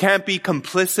silenced. We can't be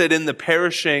complicit in the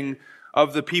perishing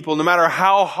of the people. No matter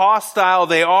how hostile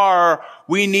they are,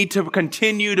 we need to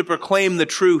continue to proclaim the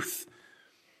truth.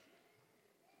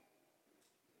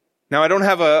 Now, I don't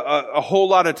have a whole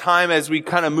lot of time as we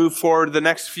kind of move forward. The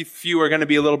next few are going to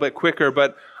be a little bit quicker,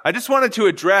 but I just wanted to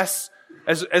address,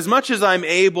 as much as I'm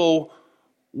able,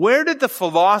 where did the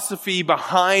philosophy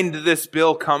behind this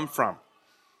bill come from?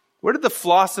 Where did the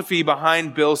philosophy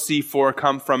behind Bill C-4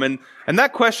 come from? And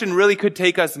that question really could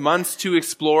take us months to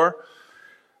explore.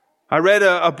 I read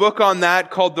a book on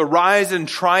that called The Rise and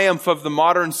Triumph of the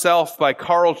Modern Self by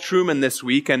Carl Trueman this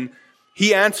week, and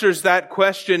he answers that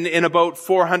question in about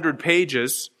 400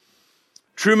 pages.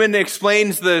 Trueman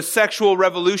explains the sexual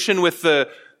revolution with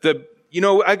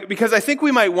because I think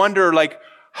we might wonder,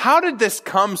 how did this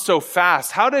come so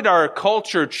fast? How did our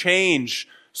culture change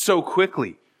so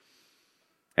quickly?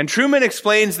 And Trueman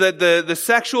explains that the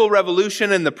sexual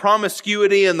revolution and the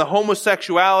promiscuity and the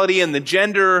homosexuality and the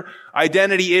gender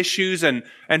identity issues and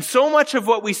so much of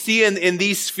what we see in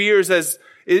these spheres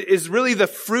is really the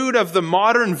fruit of the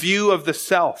modern view of the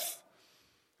self.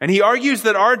 And he argues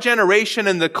that our generation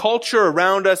and the culture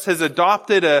around us has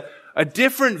adopted a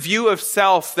different view of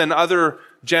self than other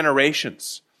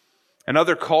generations and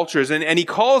other cultures. And he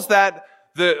calls that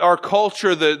our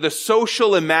culture the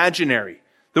social imaginary.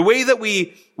 The way that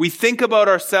we think about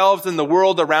ourselves and the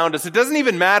world around us. It doesn't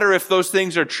even matter if those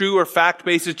things are true or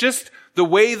fact-based. It's just the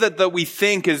way that we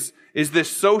think is this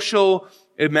social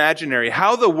imaginary.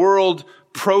 How the world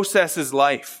processes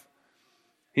life.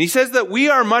 And he says that we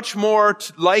are much more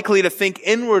likely to think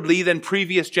inwardly than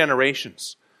previous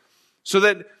generations. So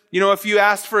that, if you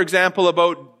asked, for example,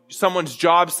 about someone's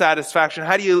job satisfaction,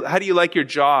 how do you like your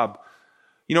job?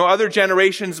 Other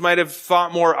generations might have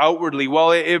thought more outwardly.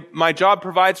 Well, my job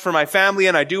provides for my family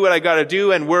and I do what I got to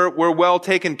do and we're well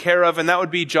taken care of, and that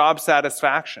would be job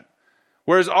satisfaction.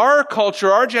 Whereas our culture,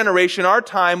 our generation, our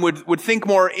time would think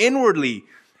more inwardly.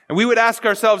 And we would ask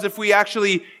ourselves if we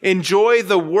actually enjoy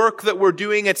the work that we're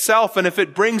doing itself and if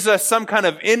it brings us some kind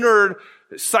of inner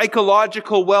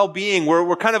psychological well-being.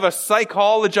 We're kind of a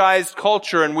psychologized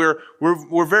culture, and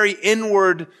we're very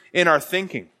inward in our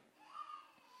thinking.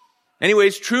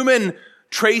 Anyways, Trueman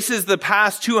traces the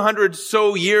past 200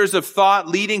 so years of thought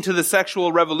leading to the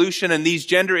sexual revolution and these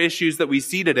gender issues that we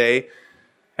see today.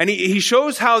 And he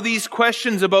shows how these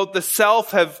questions about the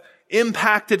self have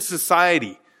impacted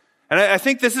society. And I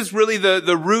think this is really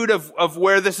the root of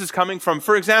where this is coming from.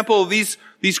 For example, these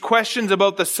questions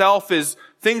about the self is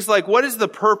things like, what is the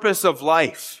purpose of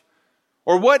life?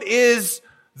 Or what is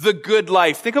the good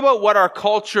life? Think about what our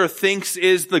culture thinks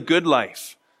is the good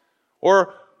life.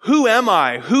 Or who am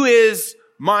I? Who is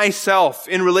myself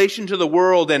in relation to the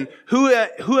world, and who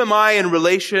am I in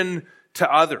relation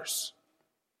to others?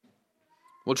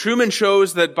 Well, Truman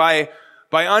shows that by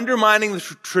undermining the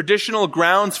traditional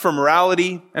grounds for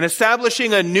morality and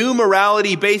establishing a new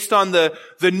morality based on the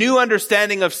new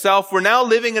understanding of self, we're now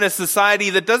living in a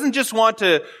society that doesn't just want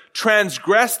to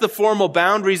transgress the formal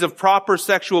boundaries of proper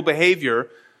sexual behavior.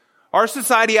 Our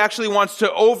society actually wants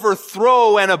to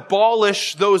overthrow and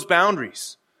abolish those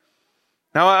boundaries.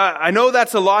 Now, I know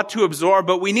that's a lot to absorb,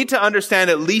 but we need to understand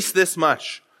at least this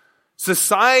much.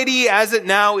 Society as it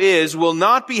now is will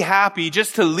not be happy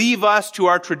just to leave us to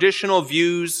our traditional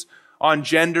views on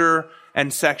gender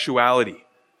and sexuality.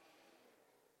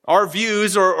 Our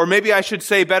views, or maybe I should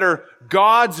say better,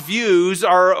 God's views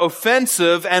are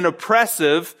offensive and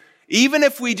oppressive, even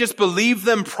if we just believe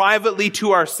them privately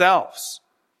to ourselves.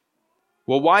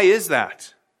 Well, why is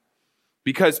that?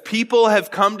 Because people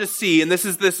have come to see, and this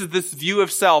is this view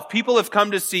of self, people have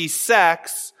come to see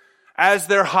sex as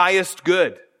their highest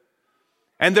good.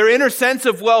 And their inner sense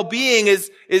of well-being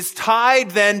is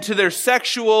tied then to their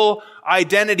sexual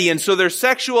identity. And so their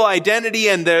sexual identity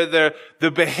and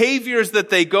the behaviors that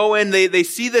they go in, they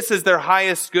see this as their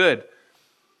highest good.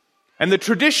 And the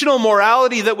traditional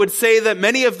morality that would say that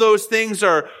many of those things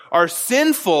are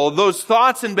sinful, those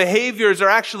thoughts and behaviors are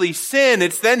actually sin,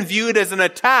 it's then viewed as an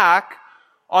attack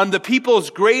on the people's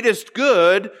greatest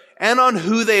good and on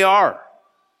who they are.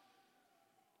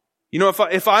 You know,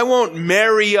 if I won't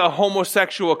marry a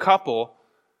homosexual couple,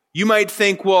 you might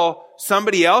think, well,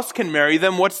 somebody else can marry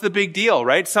them. What's the big deal,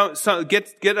 right?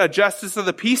 Get a justice of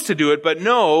the peace to do it. But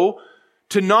no,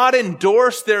 to not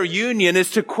endorse their union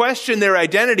is to question their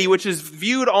identity, which is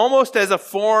viewed almost as a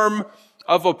form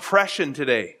of oppression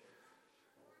today.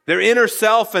 Their inner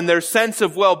self and their sense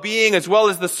of well-being, as well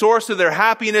as the source of their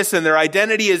happiness and their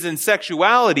identity, is in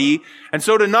sexuality. And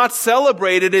so to not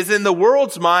celebrate it is, in the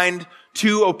world's mind,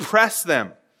 to oppress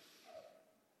them.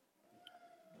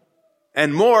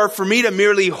 And more, for me to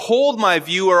merely hold my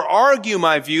view or argue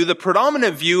my view, the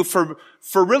predominant view for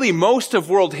really most of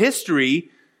world history,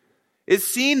 is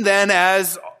seen then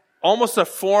as almost a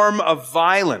form of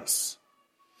violence.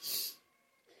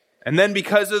 And then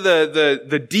because of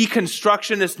the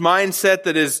deconstructionist mindset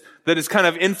that is kind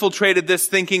of infiltrated this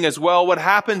thinking as well, what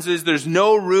happens is there's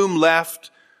no room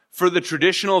left for the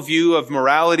traditional view of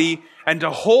morality. And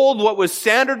to hold what was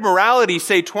standard morality,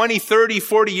 say 20, 30,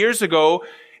 40 years ago,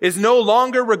 is no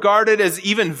longer regarded as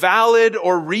even valid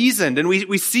or reasoned. And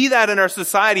we see that in our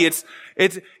society.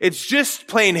 It's just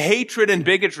plain hatred and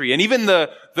bigotry. And even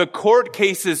the court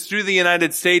cases through the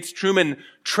United States, Truman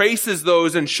traces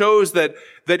those and shows that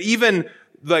even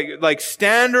like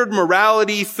standard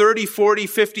morality 30, 40,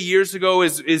 50 years ago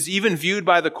is even viewed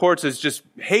by the courts as just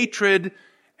hatred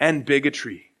and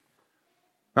bigotry.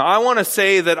 Now, I want to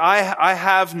say that I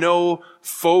have no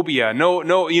phobia.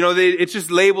 No, it's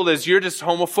just labeled as you're just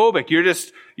homophobic.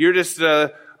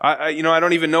 I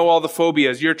don't even know all the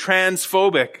phobias. You're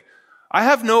transphobic. I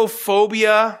have no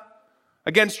phobia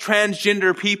against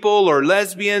transgender people or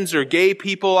lesbians or gay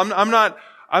people.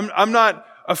 I'm not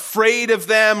afraid of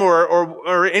them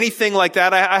or anything like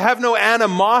that. I have no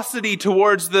animosity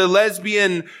towards the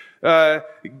lesbian,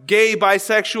 gay,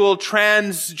 bisexual,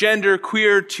 transgender,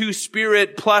 queer,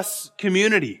 two-spirit plus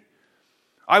community.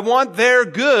 I want their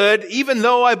good, even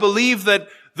though I believe that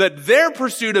their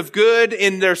pursuit of good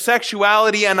in their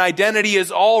sexuality and identity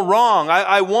is all wrong.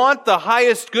 I want the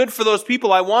highest good for those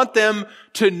people. I want them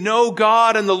to know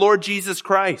God and the Lord Jesus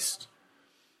Christ.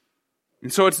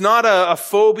 And so it's not a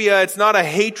phobia, it's not a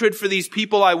hatred for these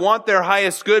people. I want their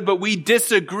highest good, but we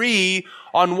disagree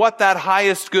on what that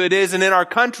highest good is. And in our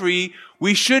country,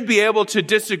 we should be able to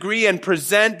disagree and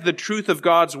present the truth of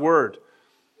God's word.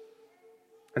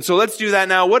 And so let's do that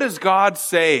now. What does God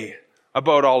say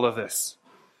about all of this?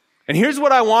 And here's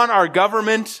what I want our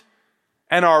government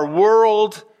and our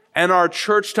world and our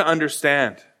church to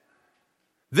understand.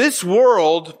 This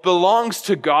world belongs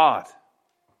to God.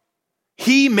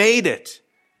 He made it.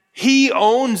 He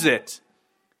owns it.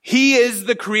 He is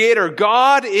the creator.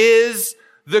 God is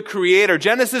the creator.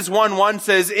 Genesis 1:1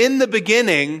 says, in the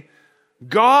beginning,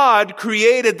 God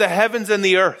created the heavens and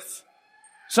the earth.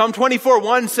 Psalm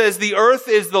 24:1 says, the earth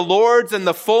is the Lord's and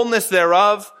the fullness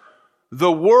thereof,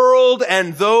 the world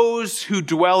and those who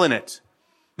dwell in it.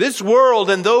 This world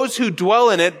and those who dwell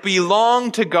in it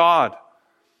belong to God.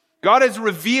 God has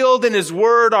revealed in His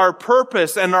Word our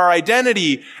purpose and our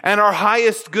identity and our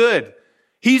highest good.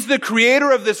 He's the creator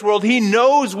of this world. He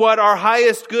knows what our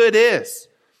highest good is.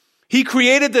 He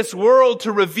created this world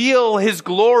to reveal His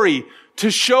glory,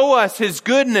 to show us His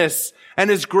goodness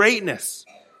and His greatness.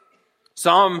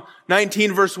 Psalm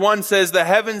 19 verse 1 says, "The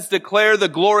heavens declare the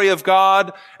glory of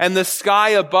God, and the sky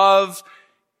above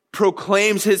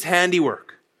proclaims his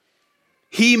handiwork."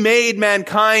 He made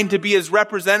mankind to be his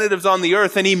representatives on the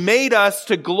earth, and he made us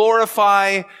to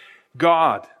glorify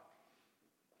God.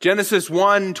 Genesis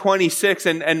 1:26,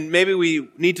 and maybe we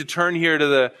need to turn here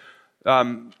to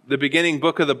the beginning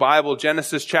book of the Bible,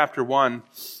 Genesis chapter 1.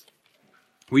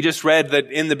 We just read that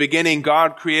in the beginning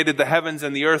God created the heavens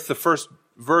and the earth, the first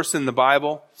verse in the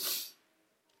Bible.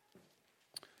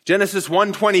 Genesis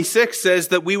 1:26 says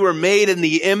that we were made in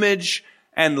the image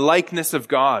and likeness of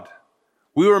God.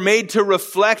 We were made to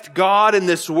reflect God in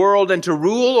this world and to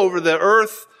rule over the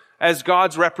earth as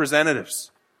God's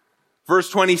representatives. Verse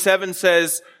 27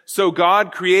 says, "So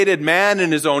God created man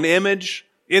in his own image.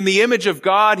 In the image of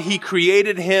God, he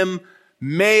created him,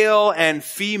 male and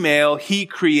female, he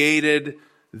created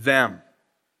them."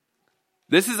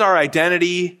 This is our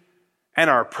identity and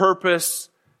our purpose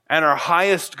and our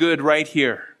highest good right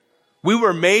here. We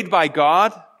were made by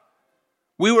God.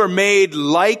 We were made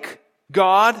like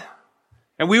God.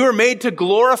 And we were made to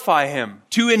glorify him,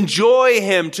 to enjoy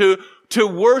him, to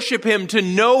worship him, to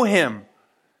know him.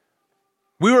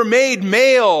 We were made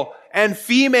male and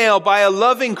female by a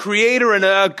loving creator and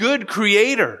a good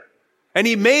creator. And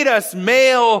he made us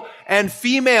male and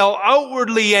female,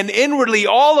 outwardly and inwardly,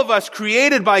 all of us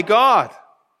created by God.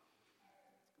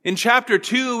 In chapter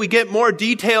 2, we get more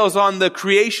details on the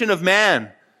creation of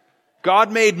man.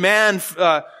 God made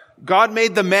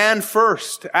the man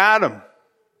first, Adam.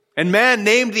 And man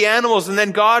named the animals, and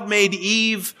then God made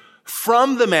Eve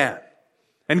from the man.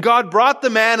 And God brought the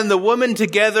man and the woman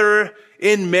together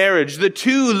in marriage. The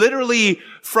two, literally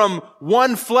from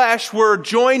one flesh, were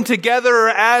joined together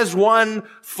as one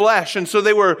flesh. And so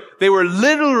they were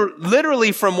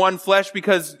literally from one flesh,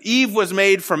 because Eve was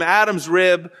made from Adam's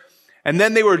rib. And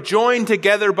then they were joined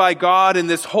together by God in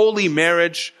this holy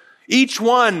marriage. Each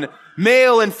one,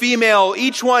 male and female,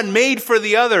 each one made for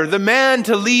the other. The man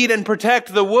to lead and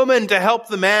protect, the woman to help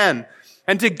the man.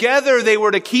 And together they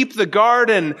were to keep the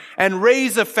garden and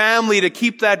raise a family to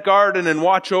keep that garden and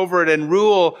watch over it and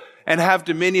rule and have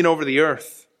dominion over the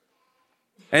earth.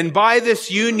 And by this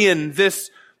union,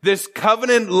 this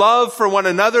covenant love for one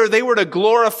another, they were to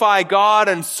glorify God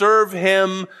and serve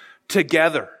him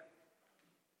together.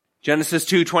 Genesis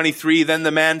 2:23, "Then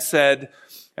the man said,"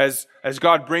 as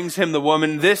God brings him the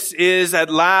woman, "This is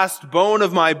at last bone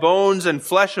of my bones and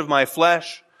flesh of my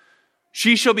flesh.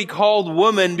 She shall be called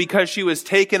woman because she was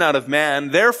taken out of man.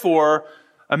 Therefore,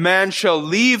 a man shall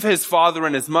leave his father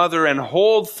and his mother and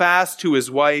hold fast to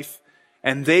his wife,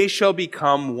 and they shall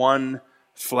become one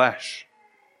flesh."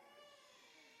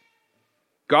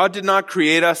 God did not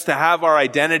create us to have our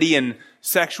identity in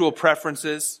sexual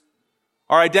preferences.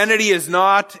 Our identity is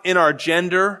not in our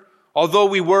gender, although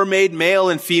we were made male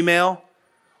and female.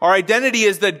 Our identity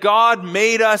is that God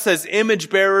made us as image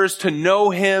bearers to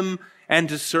know him and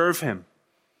to serve him.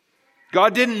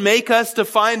 God didn't make us to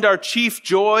find our chief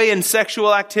joy in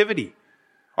sexual activity.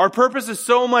 Our purpose is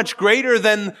so much greater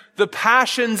than the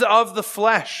passions of the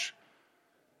flesh.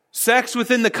 Sex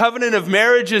within the covenant of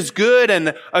marriage is good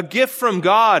and a gift from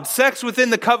God. Sex within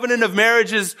the covenant of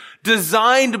marriage is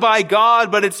designed by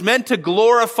God, but it's meant to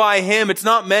glorify him. It's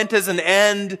not meant as an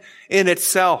end in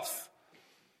itself.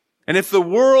 And if the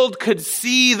world could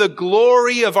see the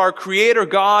glory of our Creator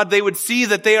God, they would see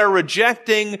that they are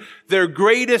rejecting their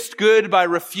greatest good by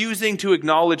refusing to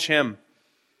acknowledge him.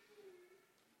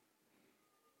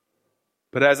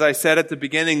 But as I said at the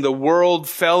beginning, the world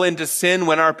fell into sin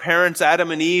when our parents,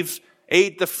 Adam and Eve,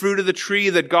 ate the fruit of the tree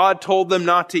that God told them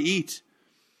not to eat.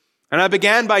 And I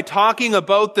began by talking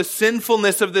about the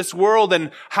sinfulness of this world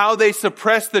and how they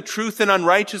suppress the truth in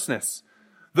unrighteousness.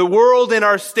 The world in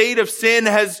our state of sin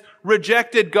has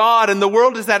rejected God, and the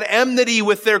world is at enmity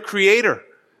with their Creator.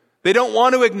 They don't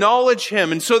want to acknowledge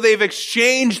him, and so they've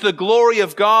exchanged the glory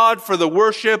of God for the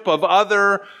worship of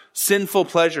other sinful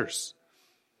pleasures.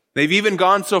 They've even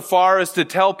gone so far as to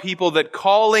tell people that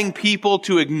calling people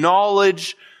to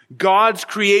acknowledge God's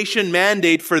creation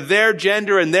mandate for their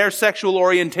gender and their sexual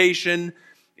orientation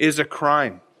is a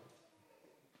crime.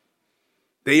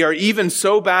 They are even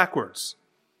so backwards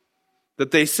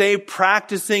that they say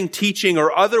practicing, teaching,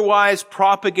 or otherwise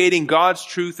propagating God's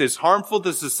truth is harmful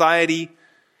to society.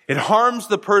 It harms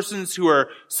the persons who are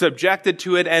subjected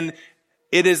to it, and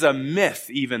it is a myth,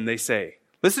 even, they say.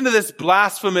 Listen to this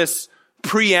blasphemous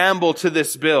preamble to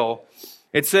this bill.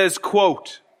 It says,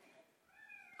 quote,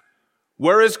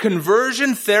 "Whereas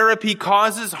conversion therapy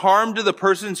causes harm to the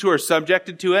persons who are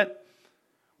subjected to it,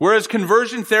 whereas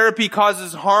conversion therapy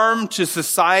causes harm to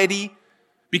society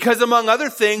Because among other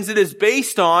things, it is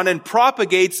based on and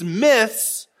propagates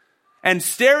myths and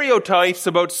stereotypes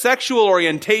about sexual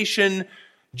orientation,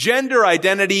 gender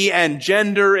identity, and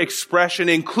gender expression,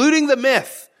 including the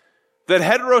myth that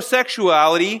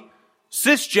heterosexuality,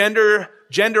 cisgender,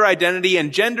 gender identity,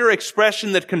 and gender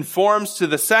expression that conforms to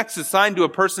the sex assigned to a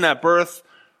person at birth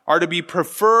are to be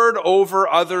preferred over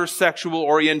other sexual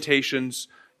orientations,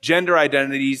 gender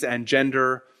identities, and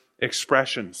gender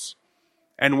expressions.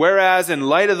 And whereas in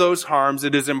light of those harms,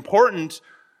 it is important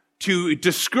to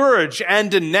discourage and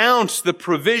denounce the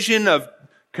provision of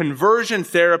conversion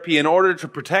therapy in order to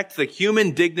protect the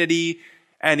human dignity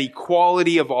and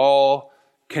equality of all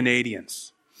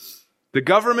Canadians. The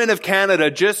government of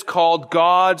Canada just called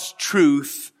God's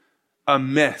truth a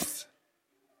myth.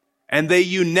 And they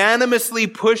unanimously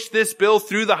pushed this bill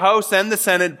through the House and the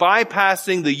Senate,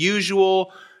 bypassing the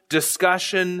usual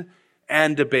discussion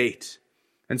and debate.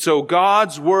 And so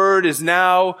God's word is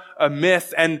now a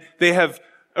myth, and they have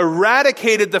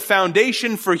eradicated the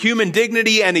foundation for human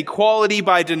dignity and equality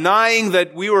by denying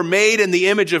that we were made in the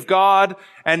image of God.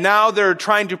 And now they're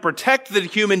trying to protect the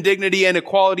human dignity and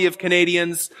equality of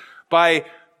Canadians by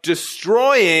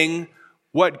destroying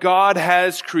what God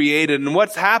has created. And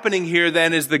what's happening here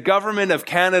then is the government of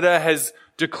Canada has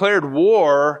declared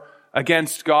war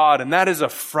against God. And that is a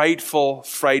frightful,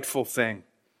 frightful thing.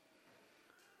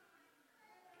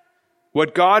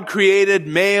 What God created,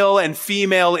 male and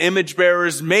female image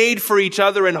bearers made for each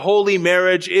other in holy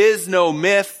marriage, is no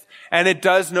myth, and it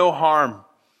does no harm.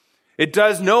 It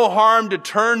does no harm to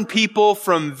turn people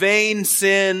from vain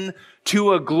sin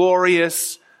to a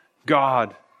glorious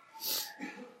God.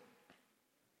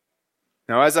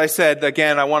 Now, as I said,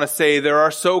 again, I want to say there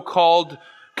are so-called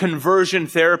conversion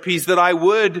therapies that I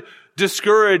would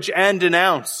discourage and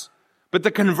denounce. But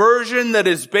the conversion that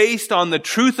is based on the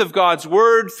truth of God's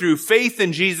word through faith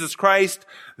in Jesus Christ,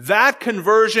 that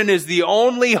conversion is the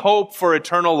only hope for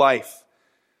eternal life.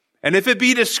 And if it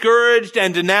be discouraged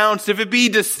and denounced, if it be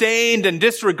disdained and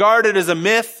disregarded as a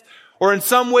myth, or in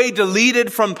some way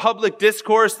deleted from public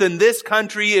discourse, then this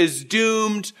country is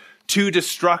doomed to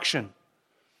destruction.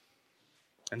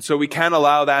 And so we can't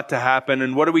allow that to happen.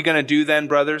 And what are we going to do then,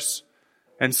 brothers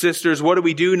and sisters? What do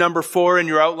we do? Number 4 in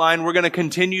your outline, we're going to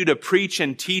continue to preach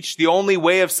and teach the only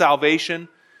way of salvation.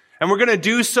 And we're going to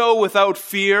do so without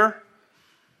fear.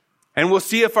 And we'll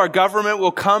see if our government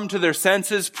will come to their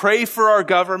senses. Pray for our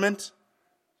government.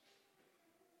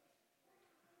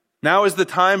 Now is the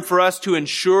time for us to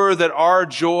ensure that our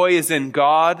joy is in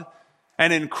God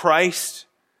and in Christ.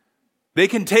 They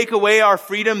can take away our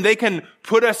freedom. They can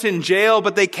put us in jail,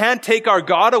 but they can't take our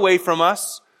God away from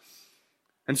us.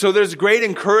 And so there's great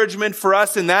encouragement for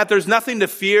us in that. There's nothing to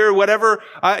fear. Whatever,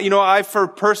 I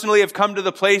personally have come to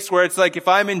the place where it's like, if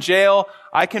I'm in jail,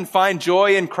 I can find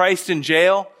joy in Christ in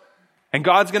jail. And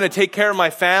God's going to take care of my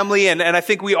family. And I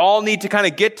think we all need to kind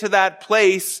of get to that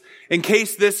place in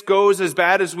case this goes as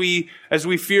bad as we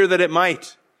fear that it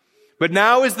might. But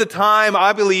now is the time,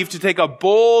 I believe, to take a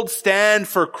bold stand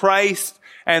for Christ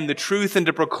and the truth and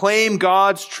to proclaim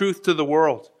God's truth to the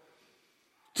world.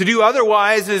 To do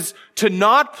otherwise is to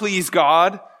not please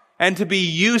God and to be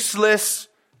useless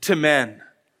to men.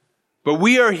 But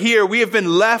we are here. We have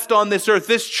been left on this earth.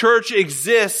 This church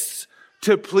exists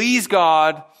to please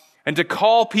God and to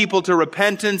call people to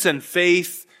repentance and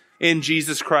faith in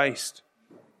Jesus Christ.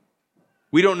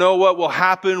 We don't know what will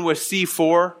happen with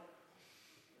C-4.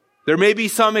 There may be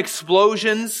some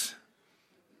explosions,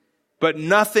 but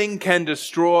nothing can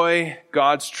destroy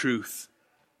God's truth.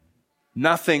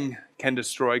 Nothing can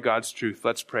destroy God's truth.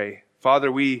 Let's pray.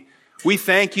 Father, we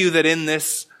thank you that in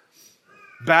this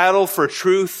battle for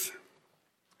truth,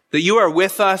 that you are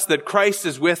with us, that Christ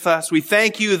is with us. We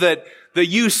thank you that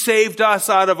you saved us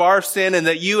out of our sin and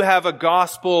that you have a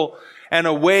gospel and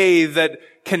a way that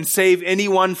can save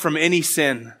anyone from any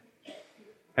sin.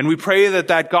 And we pray that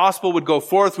that gospel would go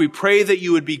forth. We pray that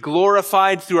you would be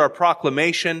glorified through our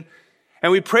proclamation.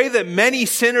 And we pray that many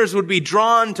sinners would be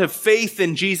drawn to faith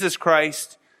in Jesus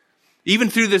Christ. Even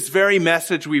through this very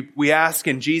message, we ask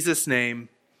in Jesus' name,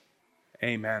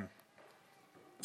 amen.